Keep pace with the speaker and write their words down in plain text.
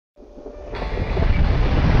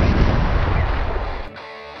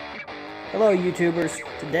Hello YouTubers,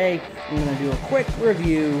 today I'm going to do a quick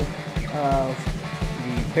review of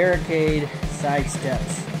the Barricade side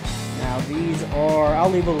steps. Now these are, I'll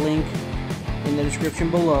leave a link in the description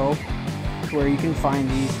below where you can find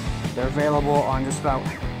these. They're available on just about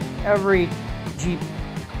every Jeep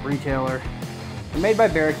retailer. They're made by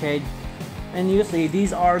Barricade, and you'll see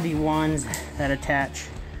these are the ones that attach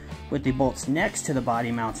with the bolts next to the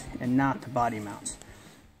body mounts and not the body mounts.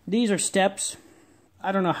 These are steps.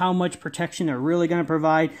 I don't know how much protection they're really going to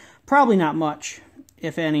provide. Probably not much,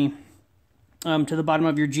 if any, to the bottom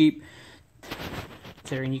of your Jeep.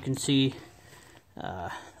 There, and you can see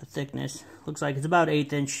the thickness. Looks like it's about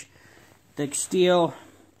 1/8 inch thick steel,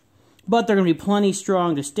 but they're going to be plenty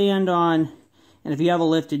strong to stand on. And if you have a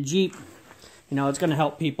lifted Jeep, you know, it's going to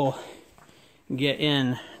help people get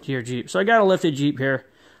in to your Jeep. So I got a lifted Jeep here.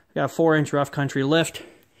 I got a 4-inch rough country lift.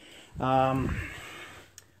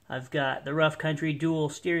 I've got the rough country dual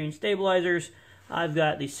steering stabilizers. I've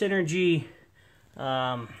got the Synergy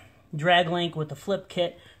drag link with the flip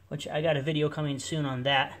kit, which I got a video coming soon on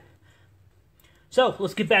that. So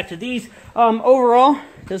let's get back to these. Overall,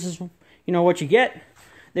 this is what you get.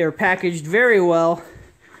 They are packaged very well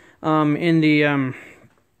in the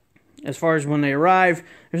as far as when they arrive.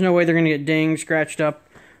 There's no way they're going to get dinged, scratched up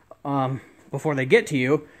before they get to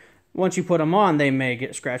you. Once you put them on, they may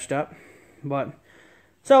get scratched up. But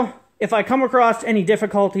so if I come across any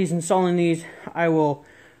difficulties installing these, I will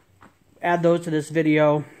add those to this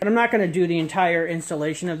video. But I'm not going to do the entire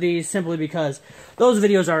installation of these simply because those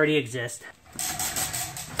videos already exist.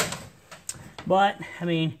 But I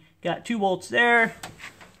mean, got 2 bolts there,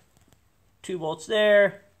 2 bolts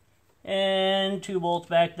there, and 2 bolts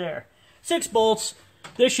back there. 6 bolts.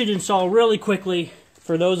 This should install really quickly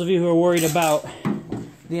for those of you who are worried about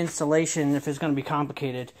the installation, if it's going to be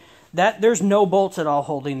complicated. There's no bolts at all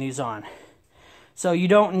holding these on. So you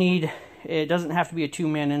don't need, it doesn't have to be a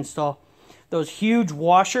 2-man install. Those huge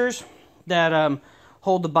washers that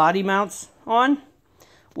hold the body mounts on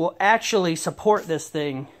will actually support this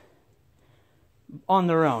thing on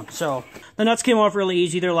their own. So the nuts came off really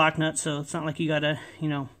easy. They're lock nuts, so it's not like you gotta,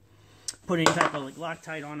 put any type of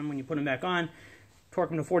Loctite on them when you put them back on. Torque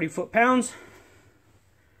them to 40 foot-pounds.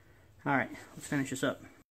 All right, let's finish this up.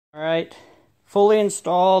 All right, fully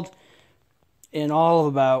installed in all of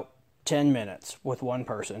about 10 minutes with one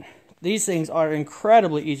person. These things are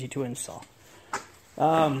incredibly easy to install.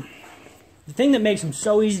 The thing that makes them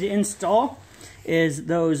so easy to install is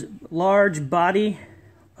those large body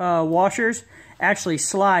washers actually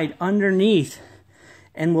slide underneath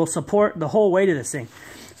and will support the whole weight of this thing.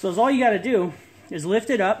 So all you got to do is lift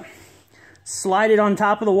it up, slide it on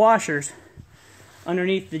top of the washers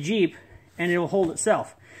underneath the Jeep, and it will hold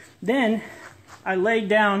itself. Then I laid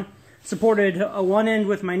down, supported one end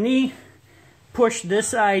with my knee, pushed this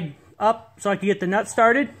side up so I could get the nuts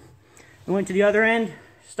started. I went to the other end,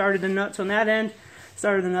 started the nuts on that end,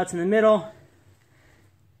 started the nuts in the middle,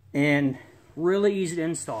 and really easy to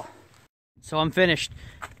install. So I'm finished.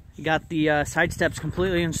 I got the side steps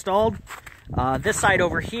completely installed. This side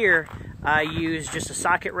over here, I used just a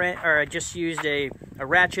socket I just used a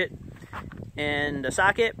ratchet and a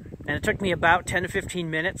socket, and it took me about 10 to 15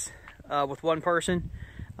 minutes with one person.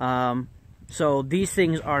 So these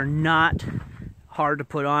things are not hard to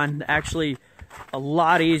put on. Actually, a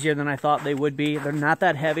lot easier than I thought they would be. They're not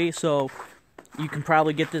that heavy, so you can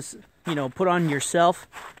probably get this, put on yourself.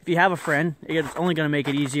 If you have a friend, it's only going to make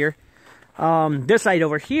it easier. This side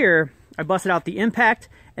over here, I busted out the impact,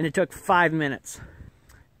 and it took 5 minutes.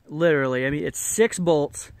 Literally, I mean, it's 6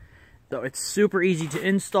 bolts, so it's super easy to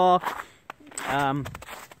install.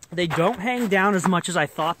 They don't hang down as much as I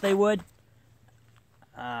thought they would.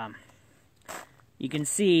 You can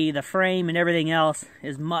see the frame and everything else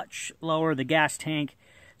is much lower, the gas tank.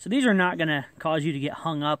 So these are not going to cause you to get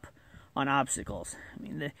hung up on obstacles. I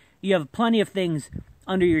mean, you have plenty of things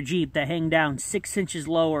under your Jeep that hang down 6 inches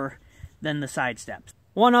lower than the side steps.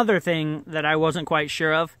 One other thing that I wasn't quite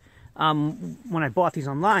sure of when I bought these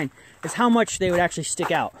online is how much they would actually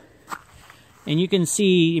stick out. And you can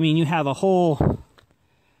see, I mean, you have a whole,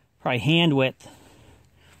 probably hand width.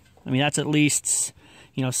 I mean, that's at least,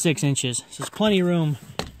 6 inches. So there's plenty of room,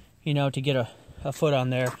 to get a foot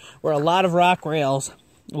on there. Where a lot of rock rails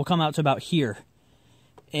will come out to about here.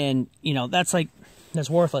 And, that's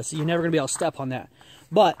worthless. You're never going to be able to step on that.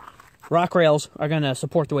 But rock rails are going to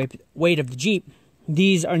support the weight of the Jeep.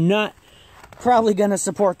 These are not probably going to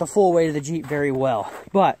support the full weight of the Jeep very well.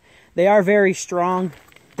 But they are very strong.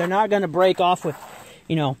 They're not going to break off with,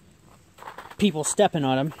 people stepping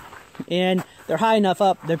on them. And they're high enough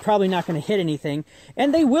up, they're probably not going to hit anything.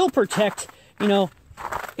 And they will protect,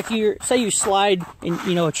 if you say you slide and,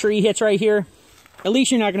 you know, a tree hits right here, at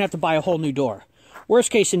least you're not going to have to buy a whole new door.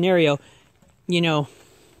 Worst case scenario, you know,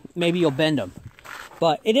 maybe you'll bend them.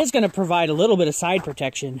 But it is going to provide a little bit of side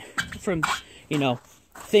protection from, you know,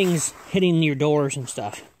 things hitting your doors and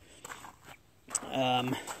stuff.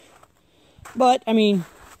 But, I mean,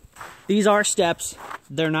 these are steps.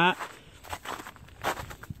 They're not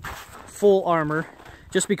full armor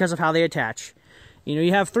just because of how they attach. You know,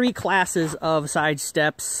 you have 3 classes of side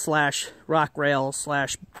steps slash rock rails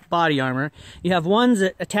slash body armor. You have ones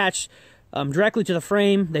that attach directly to the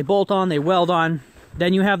frame. They bolt on, they weld on.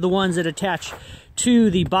 Then you have the ones that attach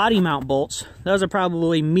to the body mount bolts. Those are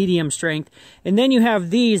probably medium strength. And then you have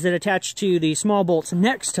these that attach to the small bolts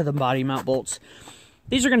next to the body mount bolts.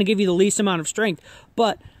 These are going to give you the least amount of strength,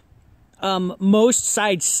 but most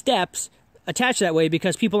side steps attach that way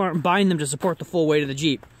because people aren't buying them to support the full weight of the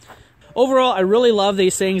Jeep. Overall, I really love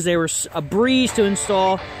these things. They were a breeze to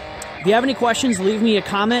install. If you have any questions, leave me a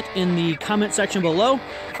comment in the comment section below.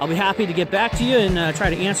 I'll be happy to get back to you and try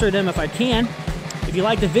to answer them if I can. If you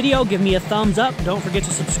like the video, give me a thumbs up. Don't forget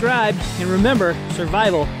to subscribe. And remember,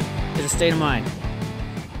 survival is a state of mind.